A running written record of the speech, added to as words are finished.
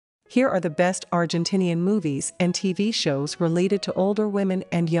Here are the best Argentinian movies and TV shows related to older women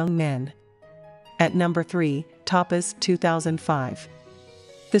and young men. At number 3, Tapas 2005.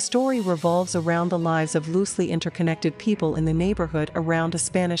 The story revolves around the lives of loosely interconnected people in the neighborhood around a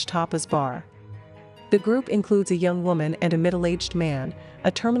Spanish tapas bar. The group includes a young woman and a middle-aged man,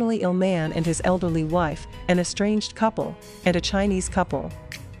 a terminally ill man and his elderly wife, an estranged couple, and a Chinese couple.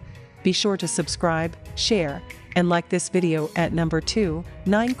 Be sure to subscribe, share, and like this video. At number 2,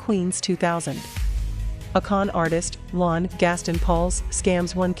 9 Queens 2000. A con artist, Juan Gaston Pauls,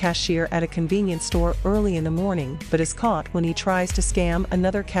 scams one cashier at a convenience store early in the morning but is caught when he tries to scam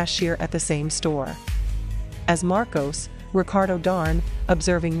another cashier at the same store. As Marcos, Ricardo Darn,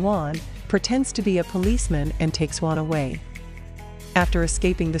 observing Juan, pretends to be a policeman and takes Juan away. After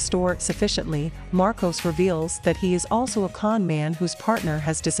escaping the store sufficiently, Marcos reveals that he is also a con man whose partner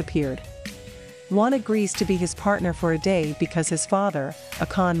has disappeared. Juan agrees to be his partner for a day because his father, a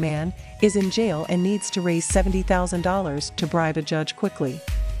con man, is in jail and needs to raise $70,000 to bribe a judge quickly.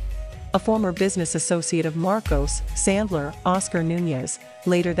 A former business associate of Marcos, Sandler, Oscar Nunez,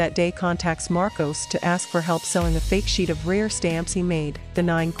 later that day contacts Marcos to ask for help selling a fake sheet of rare stamps he made, the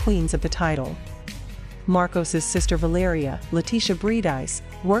 9 Queens of the title. Marcos's sister Valeria, Leticia Bridice,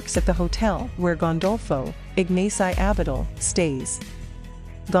 works at the hotel where Gandolfo, Ignacy Abadal, stays.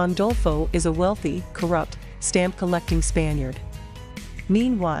 Gandolfo is a wealthy, corrupt, stamp-collecting Spaniard.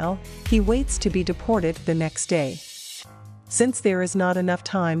 Meanwhile, he waits to be deported the next day. Since there is not enough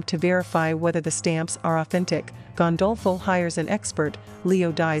time to verify whether the stamps are authentic, Gandolfo hires an expert,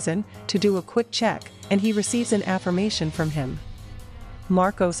 Leo Dyson, to do a quick check, and he receives an affirmation from him.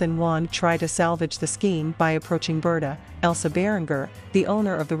 Marcos and Juan try to salvage the scheme by approaching Berta, Elsa Berenger, the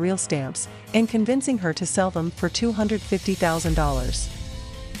owner of the real stamps, and convincing her to sell them for $250,000.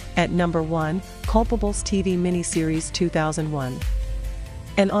 At number 1, Culpables TV miniseries 2001.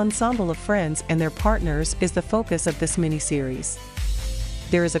 An ensemble of friends and their partners is the focus of this miniseries.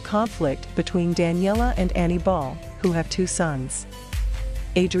 There is a conflict between Daniela and Anibal, who have 2 sons.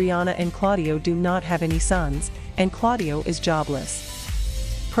 Adriana and Claudio do not have any sons, and Claudio is jobless.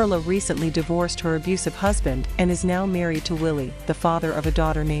 Perla recently divorced her abusive husband and is now married to Willie, the father of a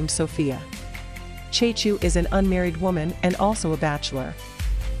daughter named Sofia. Chechu is an unmarried woman and also a bachelor.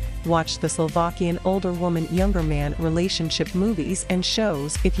 Watch the Slovakian older woman-younger man relationship movies and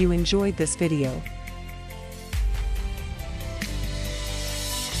shows if you enjoyed this video.